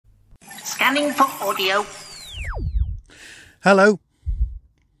Scanning for audio. Hello.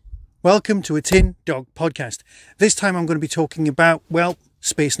 Welcome to a Tin Dog podcast. This time I'm going to be talking about, well,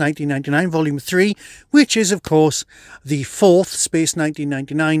 Space 1999 Volume 3, which is, of course, the fourth Space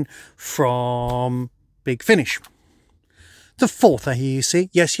 1999 from Big Finish. The fourth, I hear you say.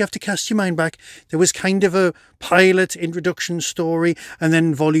 Yes, you have to cast your mind back. There was kind of a pilot introduction story, and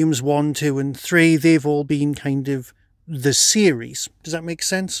then Volumes 1, 2 and 3, they've all been kind of the series. Does that make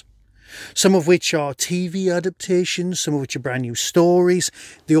sense? Some of which are TV adaptations, some of which are brand new stories.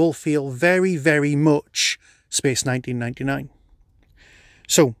 They all feel very, very much Space 1999.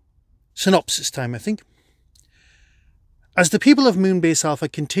 So, synopsis time, I think. As the people of Moonbase Alpha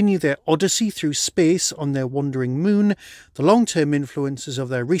continue their odyssey through space on their wandering moon, the long-term influences of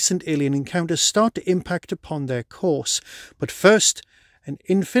their recent alien encounters start to impact upon their course. But first, an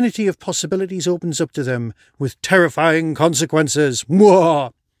infinity of possibilities opens up to them, with terrifying consequences.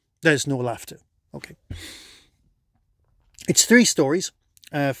 Mwah! There's no laughter. Okay. It's 3 stories.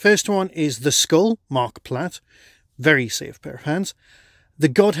 First one is The Skull, Marc Platt. Very safe pair of hands. The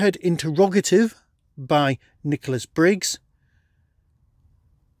Godhead Interrogative by Nicholas Briggs.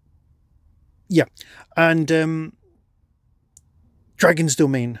 Yeah. And Dragon's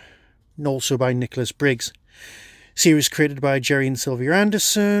Domain, also by Nicholas Briggs. Series created by Jerry and Sylvia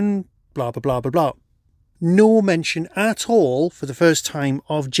Anderson. Blah, blah, blah, blah, blah. No mention at all, for the first time,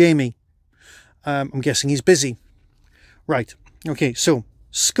 of Jamie. I'm guessing he's busy. Right. Okay, so,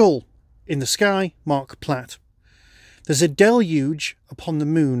 Skull in the Sky, Marc Platt. There's a deluge upon the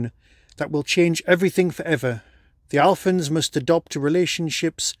moon that will change everything forever. The Alphans must adopt to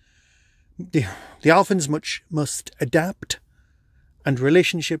relationships. The Alphans must adapt, and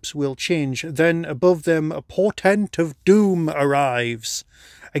relationships will change. Then, above them, a portent of doom arrives.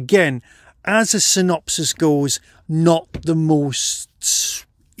 Again, as a synopsis goes, not the most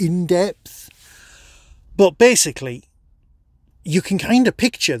in-depth. But basically, you can kind of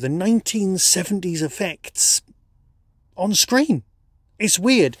picture the 1970s effects on screen. It's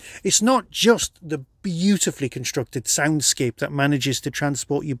weird. It's not just the beautifully constructed soundscape that manages to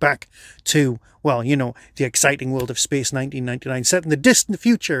transport you back to, well, you know, the exciting world of Space 1999, set in the distant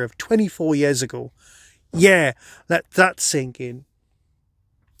future of 24 years ago. Yeah, let that sink in.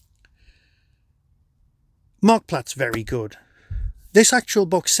 Marc Platt's very good. This actual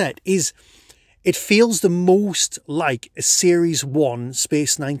box set it feels the most like a Series 1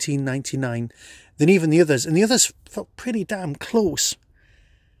 Space 1999 than even the others. And the others felt pretty damn close.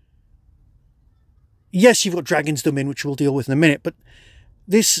 Yes, you've got Dragon's Domain, which we'll deal with in a minute, but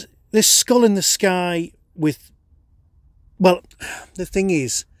this Skull in the Sky with... Well, the thing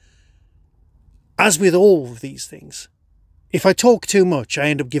is, as with all of these things, if I talk too much, I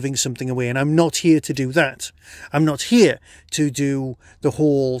end up giving something away, and I'm not here to do that. I'm not here to do the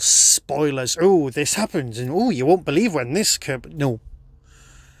whole spoilers. Oh, this happens, and oh, you won't believe when this... No.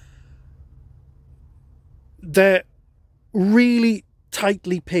 They're really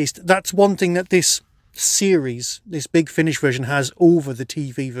tightly paced. That's one thing that this series, this Big Finish version, has over the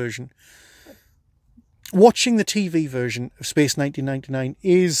TV version. Watching the TV version of Space 1999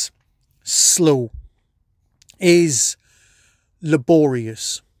 is slow, is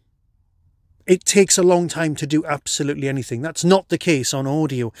laborious. It takes a long time to do absolutely anything. That's not the case on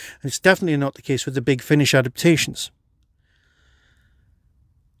audio, and it's definitely not the case with the Big Finish adaptations.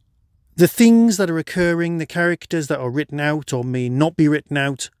 The things that are occurring, the characters that are written out or may not be written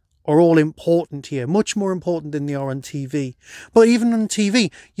out, are all important here, much more important than they are on TV. But even on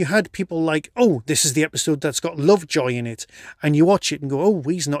TV, you had people like, oh, this is the episode that's got Lovejoy in it, and you watch it and go, oh,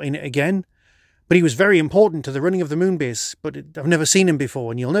 he's not in it again. But he was very important to the running of the Moonbase, but I've never seen him before,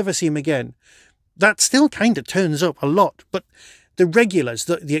 and you'll never see him again. That still kind of turns up a lot, but the regulars,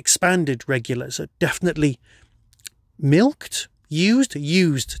 the expanded regulars, are definitely milked, used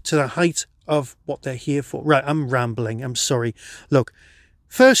to the height of what they're here for. Right, I'm rambling, I'm sorry. Look,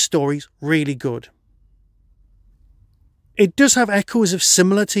 first story's really good. It does have echoes of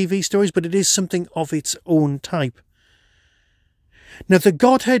similar TV stories, but it is something of its own type. Now, the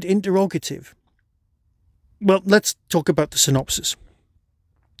Godhead Interrogative. Well, let's talk about the synopsis.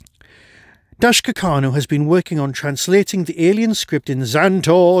 Dashka Kano has been working on translating the alien script in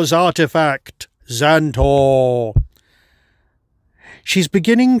Zantor's artefact. Zantor. She's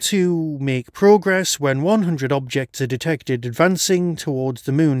beginning to make progress when 100 objects are detected advancing towards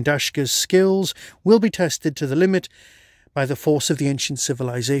the moon. Dashka's skills will be tested to the limit by the force of the ancient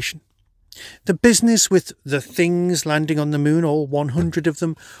civilization. The business with the things landing on the moon, all 100 of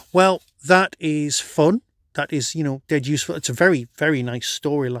them, well, that is fun. That is, you know, dead useful. It's a very, very nice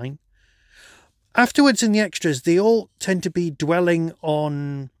storyline. Afterwards, in the extras, they all tend to be dwelling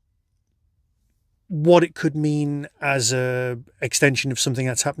on what it could mean as a extension of something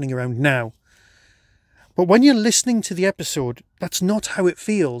that's happening around now. But when you're listening to the episode, that's not how it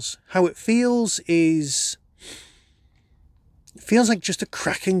feels. How it feels is... It feels like just a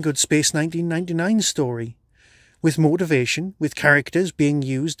cracking good Space 1999 story. With motivation, with characters being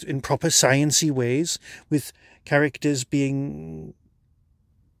used in proper sciencey ways, with characters being...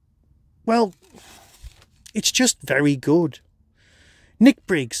 Well, it's just very good. Nick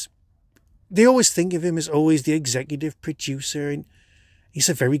Briggs, they always think of him as always the executive producer, and he's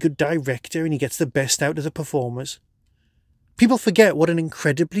a very good director and he gets the best out of the performers. People forget what an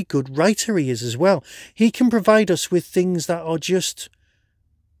incredibly good writer he is as well. He can provide us with things that are just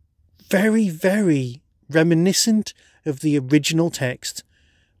very, very reminiscent of the original text,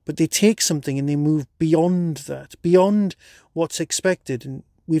 but they take something and they move beyond that, beyond what's expected, and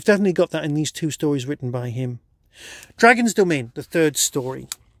we've definitely got that in these two stories written by him. Dragon's Domain, the third story.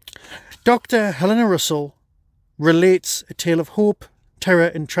 Dr. Helena Russell relates a tale of hope, terror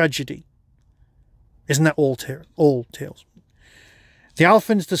and tragedy. Isn't that all tales? The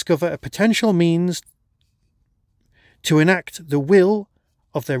Alphans discover a potential means to enact the will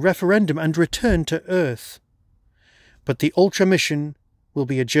of their referendum and return to Earth. But the Ultra mission will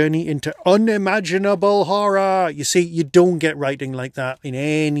be a journey into unimaginable horror. You see, you don't get writing like that in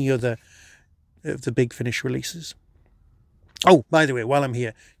any other of the Big Finish releases. Oh, by the way, while I'm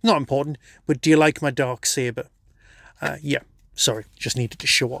here, not important, but do you like my dark saber? Yeah, sorry, just needed to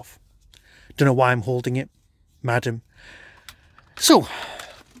show off. Don't know why I'm holding it, madam. So,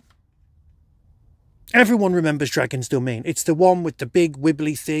 everyone remembers Dragon's Domain. It's the one with the big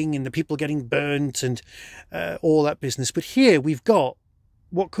wibbly thing and the people getting burnt and all that business. But here we've got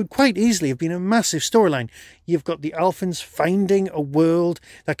what could quite easily have been a massive storyline. You've got the Alphans finding a world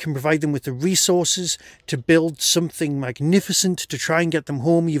that can provide them with the resources to build something magnificent to try and get them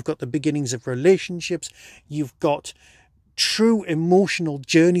home. You've got the beginnings of relationships. You've got true emotional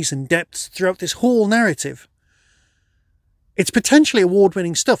journeys and depths throughout this whole narrative. It's potentially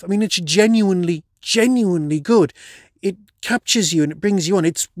award-winning stuff. I mean, it's genuinely good. It captures you and it brings you on.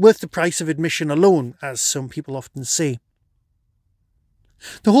 It's worth the price of admission alone, as some people often say.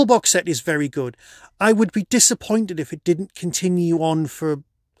 The whole box set is very good. I would be disappointed if it didn't continue on for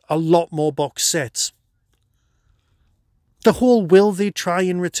a lot more box sets. The whole will they try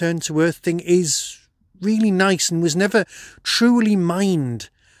and return to Earth thing is really nice and was never truly mined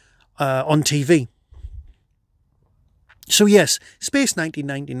on TV. So yes, Space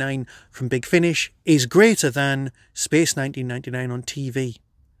 1999 from Big Finish is greater than Space 1999 on TV.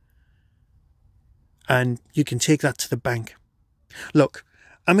 And you can take that to the bank. Look,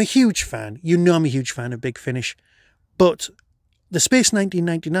 I'm a huge fan. You know I'm a huge fan of Big Finish. But the Space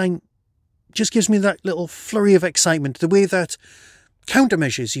 1999 just gives me that little flurry of excitement, the way that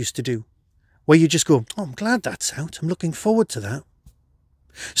Countermeasures used to do, where you just go, oh, I'm glad that's out. I'm looking forward to that.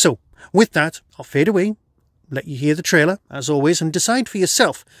 So, with that, I'll fade away, let you hear the trailer, as always, and decide for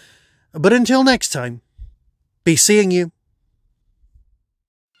yourself. But until next time, be seeing you.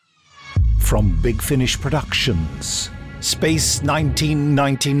 From Big Finish Productions, Space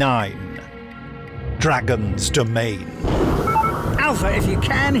 1999, Dragon's Domain. Alpha, if you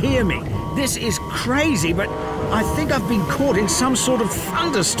can hear me, this is crazy, but I think I've been caught in some sort of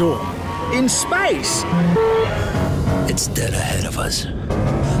thunderstorm in space. It's dead ahead of us.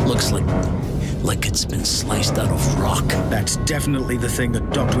 Looks like it's been sliced out of rock. That's definitely the thing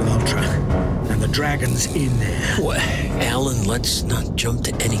that docked with Ultra. And the dragon's in there. Well, Alan, let's not jump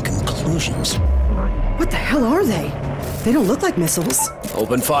to any conclusions. What the hell are they? They don't look like missiles.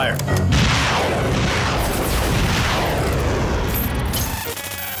 Open fire.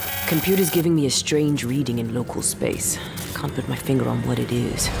 Computer's giving me a strange reading in local space. Can't put my finger on what it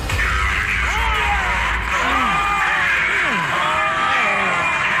is.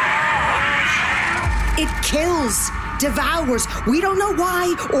 It kills, devours. We don't know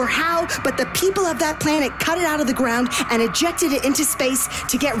why or how, but the people of that planet cut it out of the ground and ejected it into space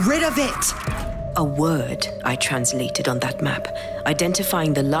to get rid of it. A word I translated on that map,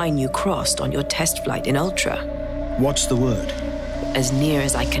 identifying the line you crossed on your test flight in Ultra. What's the word? As near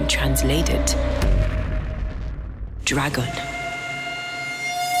as I can translate it. Dragon.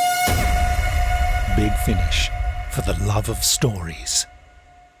 Big Finish, for the love of stories.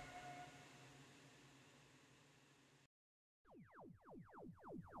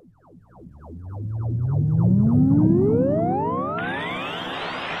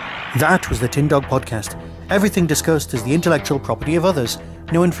 That was the Tin Dog Podcast. Everything discussed is the intellectual property of others.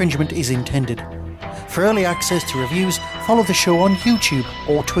 No infringement is intended. For early access to reviews, follow the show on YouTube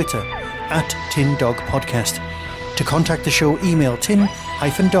or Twitter @Tin Dog Podcast. To contact the show, email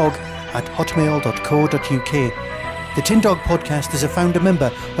tin-dog tindog@hotmail.co.uk. The Tin Dog Podcast is a founder member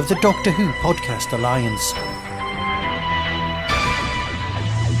of the Doctor Who Podcast Alliance.